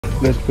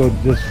let's go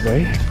this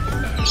way.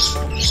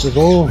 The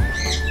whole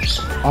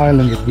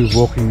island that we're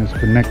walking is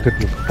connected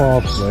with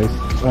pathways.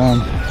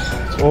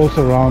 It's all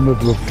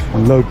surrounded with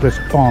lotus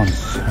ponds.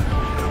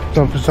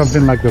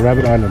 Something like the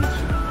Rabbit Island,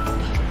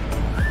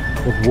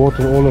 with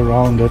water all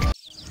around it.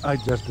 I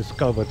just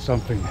discovered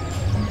something.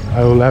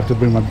 I will have to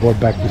bring my board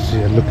back to see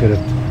it. Look at it.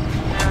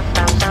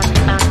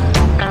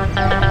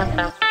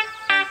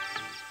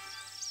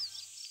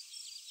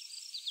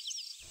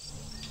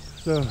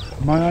 So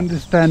my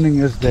understanding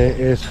is there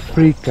is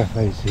 3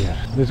 cafes here.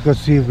 Let's go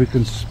see if we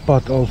can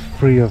spot all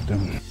 3 of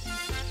them.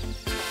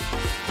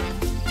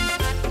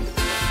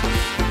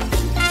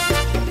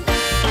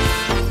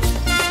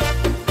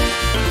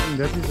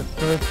 That is the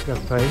first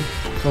cafe.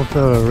 It's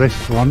also a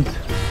restaurant.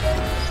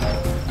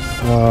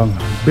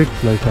 Big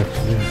place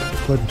actually,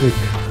 quite big.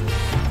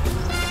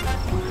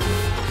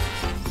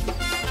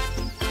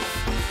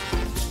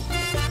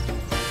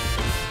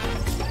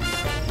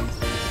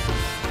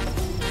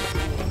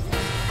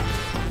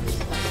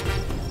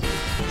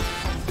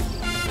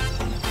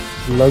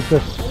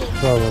 Lotus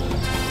flowers.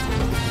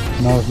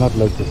 No, it's not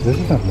lotus. This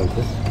is not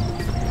lotus.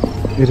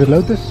 Is it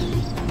lotus?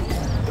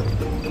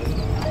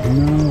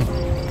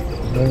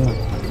 No.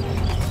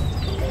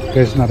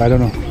 Okay, it's not. I don't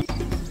know.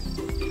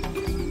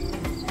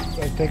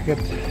 I take it.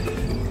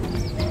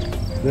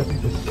 This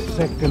is the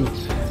second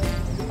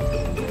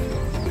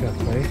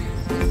cafe.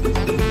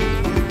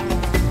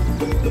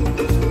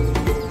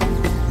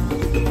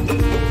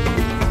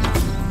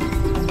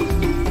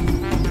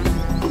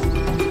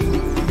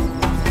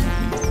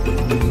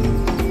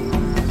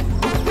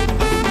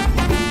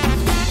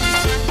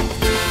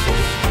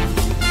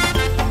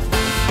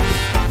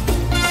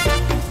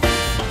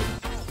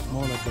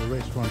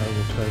 Restaurant, I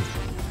will say,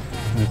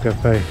 and a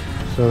cafe.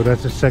 So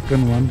that's the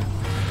second one.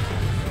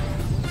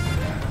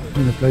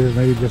 And the place is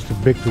maybe just too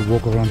big to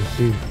walk around the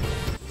sea.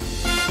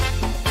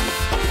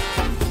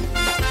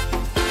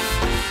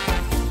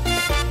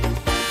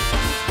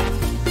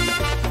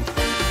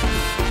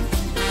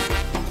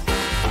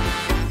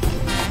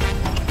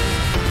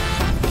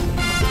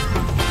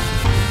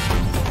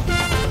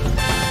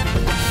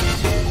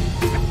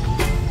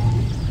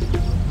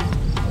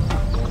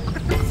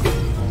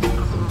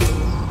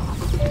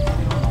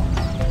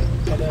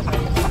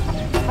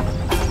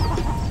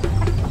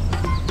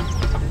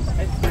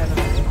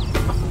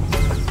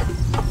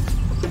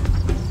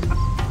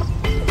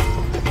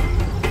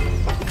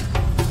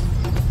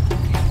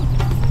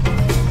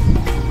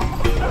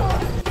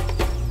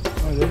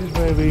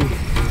 We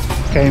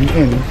came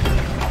in.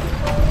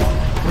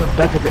 We're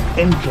back at the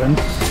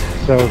entrance,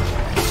 so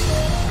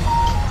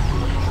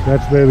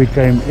that's where we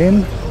came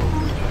in,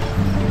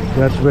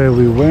 that's where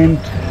we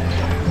went,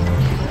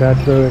 that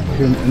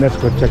direction, and let's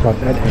go check out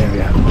that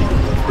area.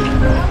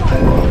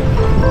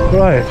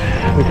 Right,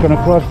 we're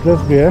gonna cross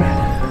this here.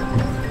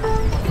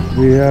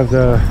 We have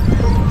the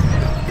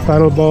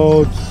paddle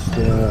boats,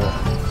 the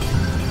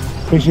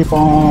fishy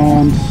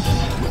ponds,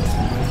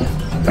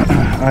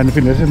 and I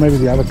think this is maybe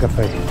the other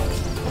cafe.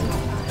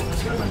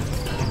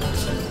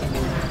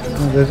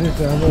 This is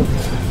the other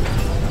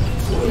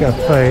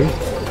cafe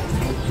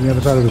on the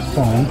other side of the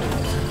pond.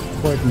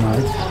 Quite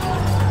nice.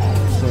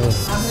 So,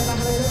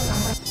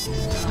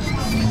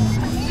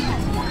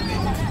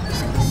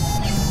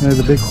 there's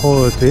a big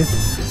hall it is.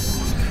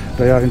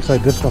 They are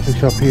inside this coffee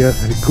shop here,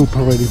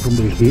 recuperating from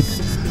the heat.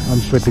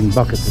 I'm sweating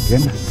buckets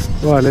again.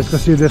 Right, let's go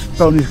see if this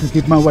ponies can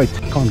keep my weight.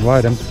 Can't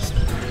ride them.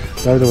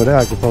 Those over there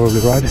I could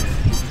probably ride.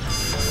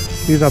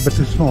 These are a bit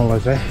too small, I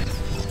say.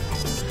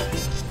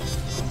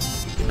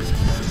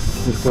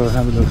 Let's go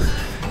have a look.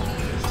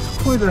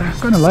 Quite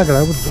kind of like it.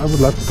 I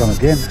would like to come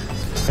again.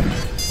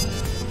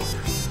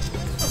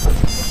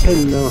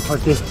 Hello,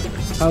 Hossie.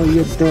 How are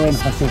you doing,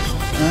 Hossie?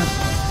 Huh?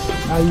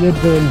 How are you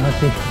doing,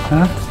 Hossie?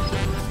 Huh?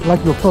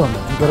 Like your phone.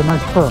 You got a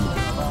nice phone.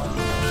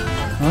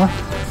 Huh?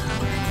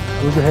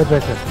 Where's your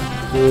hairdresser?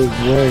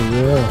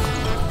 Yeah.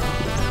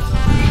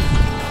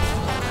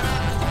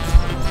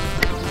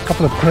 A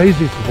couple of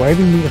crazies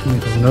waving me at me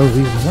for no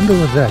reason. I wonder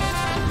what's that.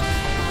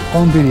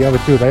 Can't be the other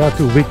two. They are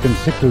too weak and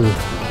sick to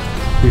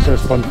be so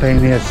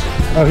spontaneous.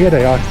 Oh, here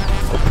they are.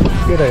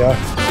 Here they are.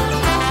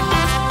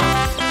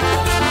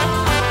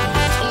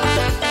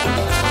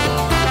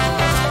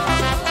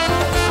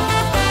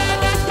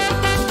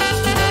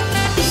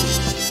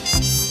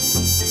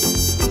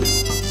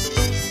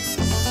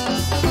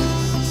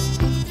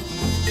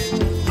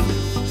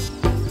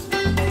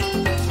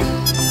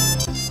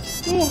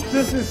 Oh,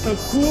 this is so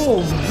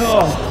cool.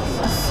 Oh.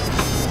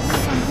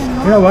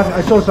 You know what?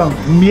 I saw some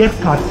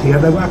meerkats here.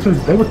 They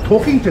were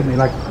talking to me,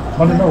 like,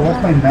 want to know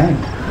what's my name.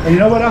 And you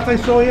know what else I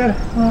saw here?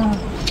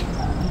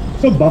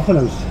 Some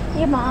buffaloes.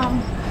 Yeah,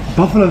 Mom.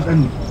 Buffaloes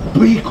and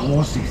big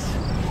horses.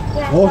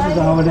 Yeah, horses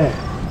are over there.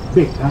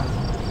 Big, huh?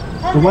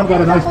 The one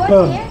got a nice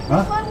perm.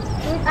 Huh?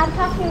 I'm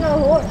talking to a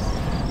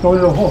horse. So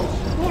is a horse?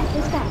 Yeah,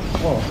 this guy.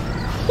 Oh.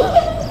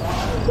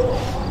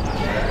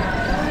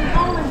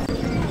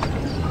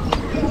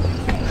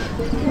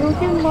 You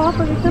can walk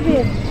a little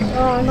bit.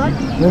 Not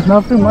There's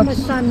nothing much. the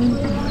sun.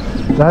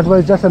 That way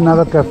is just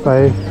another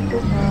cafe.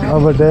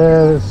 Over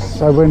there,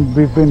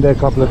 we've been there a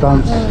couple of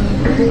times.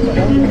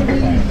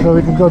 So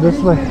we can go this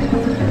way. I'm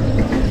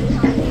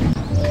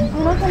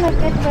not gonna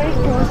get very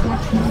close now.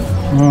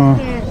 Oh.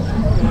 Here.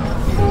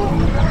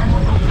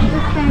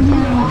 Just stand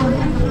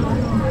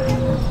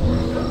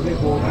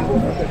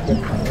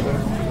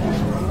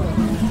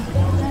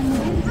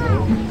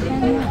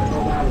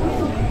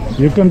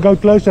here. You can go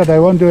closer, they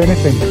won't do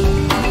anything.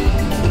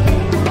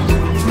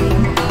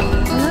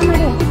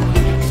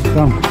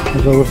 Come,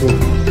 I'll go with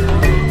you.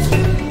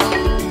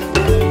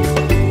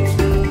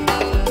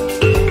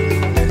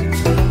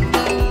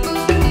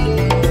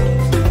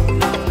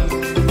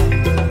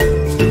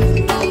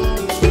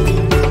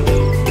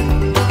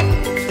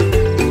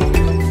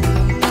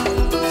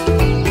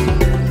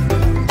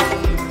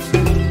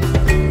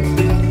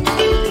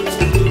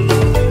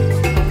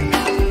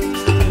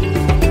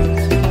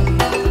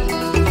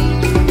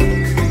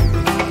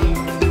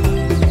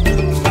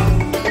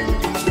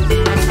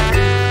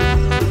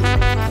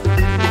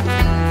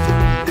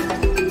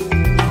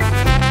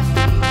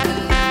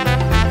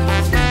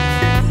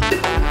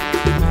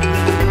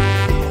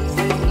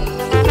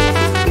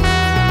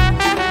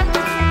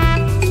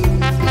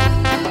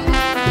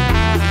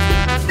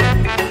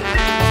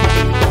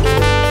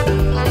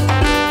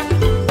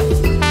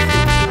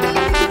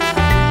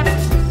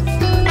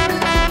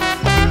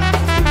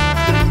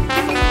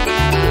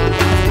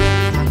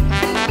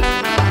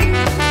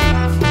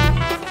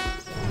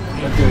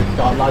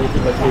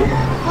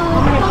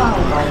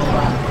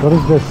 What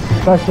is this?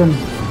 Passion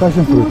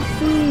fruit?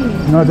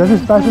 No, this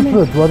is passion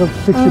fruit. What is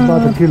 60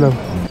 baht a kilo? You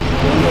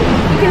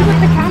can put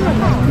the camera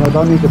down. No,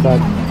 don't need the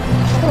bag.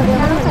 So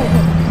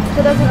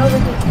it doesn't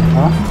overheat.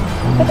 Huh?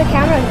 Put the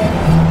camera in there.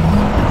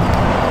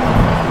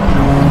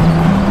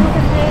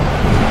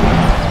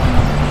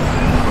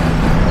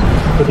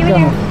 Put the Give me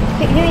camera. your hand.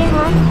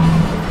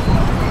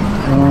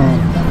 Oh,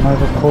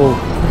 nice and cold.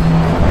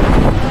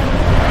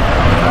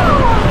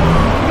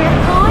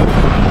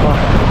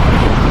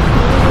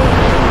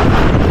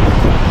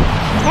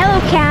 Hello,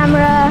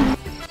 camera.